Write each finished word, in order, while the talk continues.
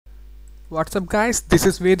What's up guys, this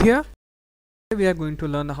is Ved here. We are going to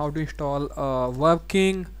learn how to install a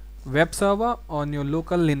working web server on your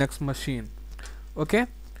local Linux machine. Okay,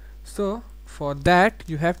 so for that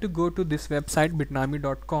you have to go to this website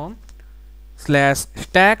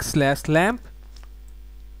bitnami.com/stack/lamp.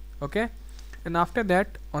 Okay, and after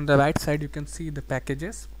that on the right side you can see the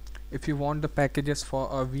packages. If you want the packages for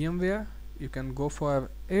a VMware, you can go for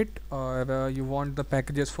it, or you want the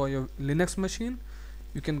packages for your Linux machine,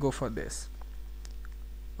 you can go for this.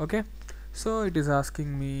 Okay, so it is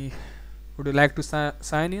asking me, would you like to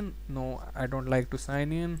sign in? No, I don't like to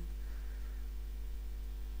sign in.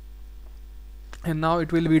 And now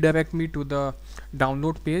it will redirect me to the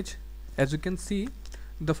download page. As you can see,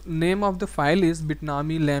 the name of the file is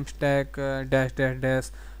bitnami lampstack dash dash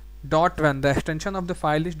dash .run. The extension of the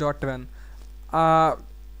file is .run. I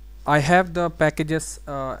have the packages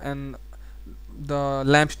and the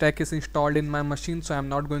lampstack is installed in my machine, so I'm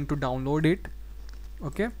not going to download it.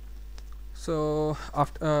 Okay, so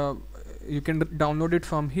after you can download it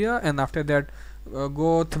from here, and after that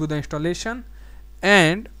go through the installation.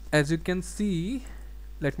 And as you can see,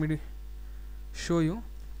 let me show you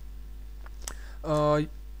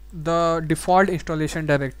the default installation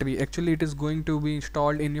directory. Actually it is going to be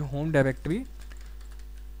installed in your home directory.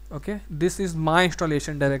 Okay, this is my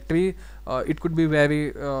installation directory. It could be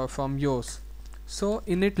vary from yours. So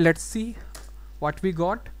in it, let's see what we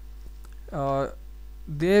got. There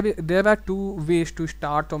are two ways to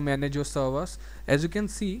start or manage your servers. As you can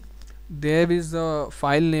see, there is a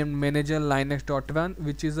file named manager linux.run,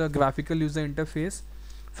 which is a graphical user interface.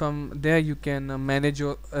 From there you can manage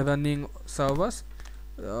your running servers.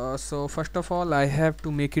 So first of all, I have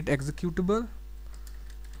to make it executable.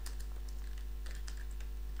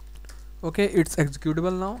 Okay, it's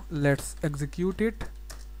executable now. Let's execute it.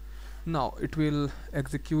 Now it will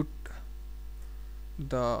execute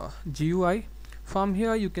the GUI. From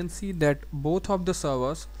here you can see that both of the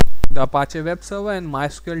servers, the Apache web server and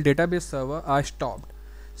MySQL database server, are stopped.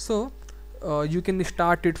 So you can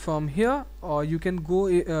start it from here, or you can go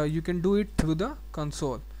you can do it through the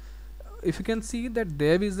console. If you can see that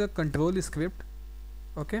there is a control script.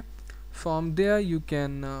 Okay, from there you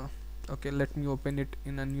can okay, let me open it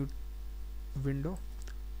in a new window,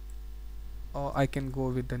 or I can go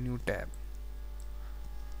with the new tab.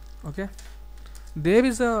 Okay, there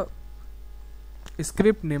is a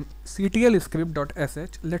script named ctl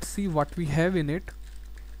script.sh. Let's see what we have in it.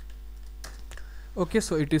 Okay,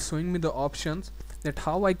 so it is showing me the options that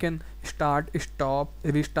how I can start, stop,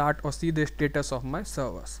 restart, or see the status of my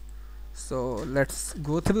servers. So let's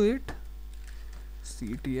go through it.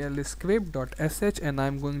 ctl script.sh, and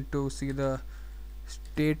I'm going to see the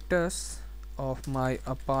status of my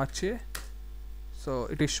Apache. So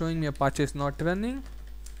it is showing me Apache is not running,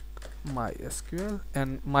 MySQL,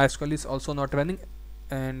 and MySQL is also not running,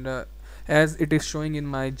 and as it is showing in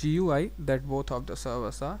my GUI that both of the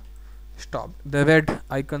servers are stopped. The red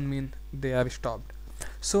icon means they are stopped.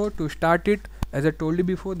 So to start it, as I told you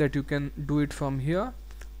before, that you can do it from here,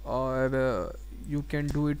 or you can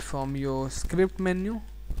do it from your script menu,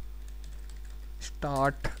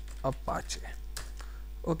 start Apache.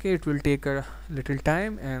 Okay, it will take a little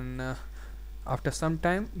time, and after some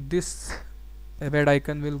time this red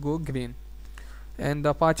icon will go green, and the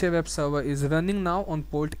Apache web server is running now on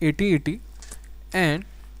port 8080. And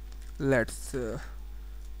let's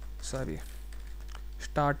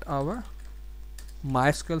start our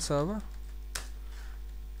MySQL server.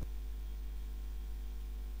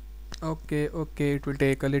 Okay, it will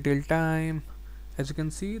take a little time. As you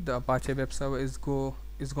can see, the Apache web server is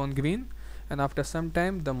gone green, and after some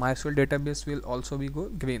time the MySQL database will also be go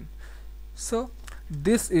green. So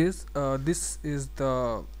this is how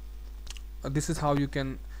you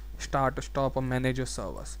can start, stop, or manage your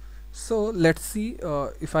servers. So let's see,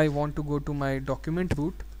 if I want to go to my document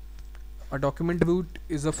root. A document root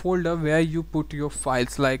is a folder where you put your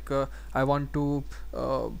files. Like I want to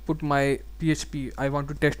put my PHP, I want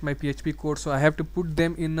to test my PHP code, so I have to put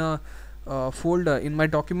them in a folder in my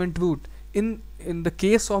document root. In the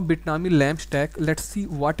case of Bitnami Lampstack, let's see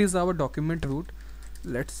what is our document root.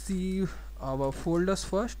 Let's see our folders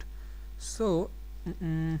first. So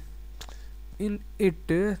in it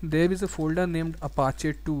there is a folder named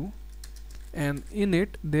Apache 2, and in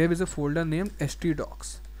it there is a folder named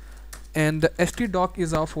htdocs, and the htdoc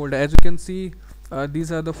is our folder. As you can see,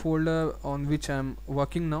 these are the folder on which I'm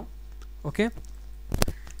working now. Okay,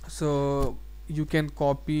 so you can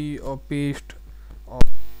copy or paste, or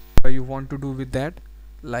you want to do with that,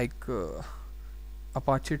 like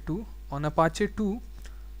Apache 2. On Apache 2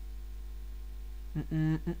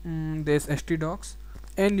 there's htdocs,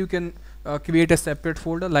 and you can create a separate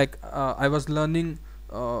folder, like I was learning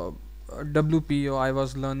WP, or I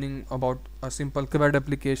was learning about a simple CRUD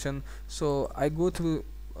application, so I go through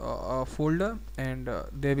a folder, and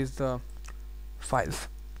there is the files.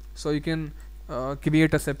 So you can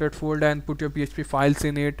create a separate folder and put your PHP files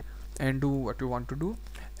in it and do what you want to do.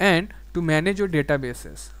 And to manage your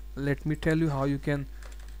databases, let me tell you how you can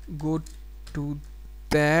go to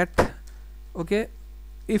that. Okay,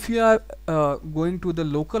 if you are going to the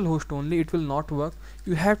local host only, it will not work.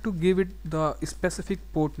 You have to give it the specific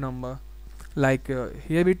port number, like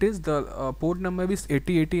here it is, the port number is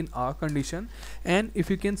 8080 in our condition. And if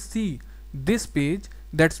you can see this page,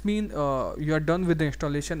 that's mean you are done with the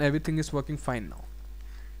installation, everything is working fine now.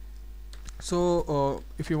 So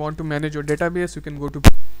if you want to manage your database, you can go to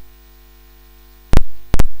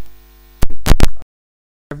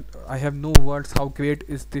I have no words how great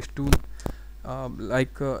is this tool.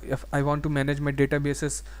 If I want to manage my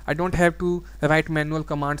databases, I don't have to write manual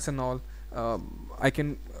commands and all. I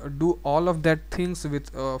can do all of that things with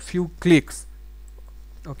a few clicks.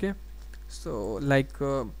 Okay, so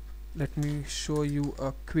let me show you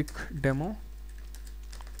a quick demo.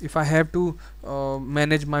 If I have to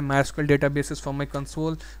manage my MySQL databases from my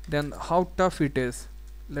console, then how tough it is.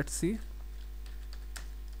 Let's see.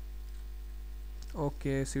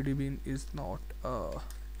 Okay, CDBean is not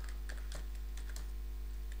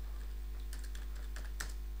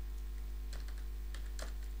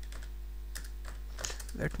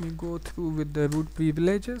let me go through with the root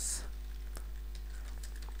privileges.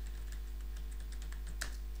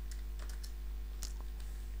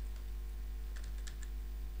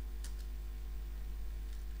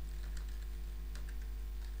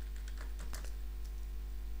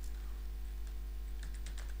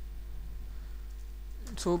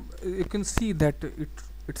 So you can see that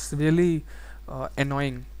it's really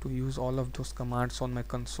annoying to use all of those commands on my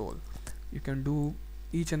console. You can do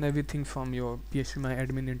each and everything from your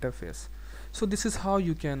phpMyAdmin interface. So this is how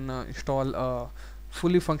you can install a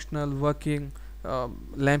fully functional working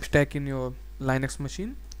LAMP stack in your Linux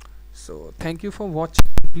machine. So thank you for watching.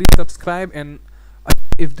 Please subscribe, and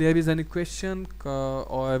if there is any question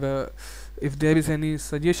or if there is any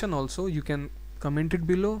suggestion also, you can comment it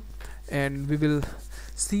below and we will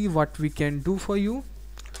see what we can do for you.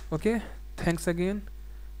 Okay, thanks again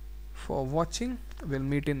for watching. We'll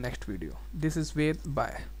meet in next video. This is Ved.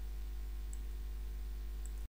 Bye.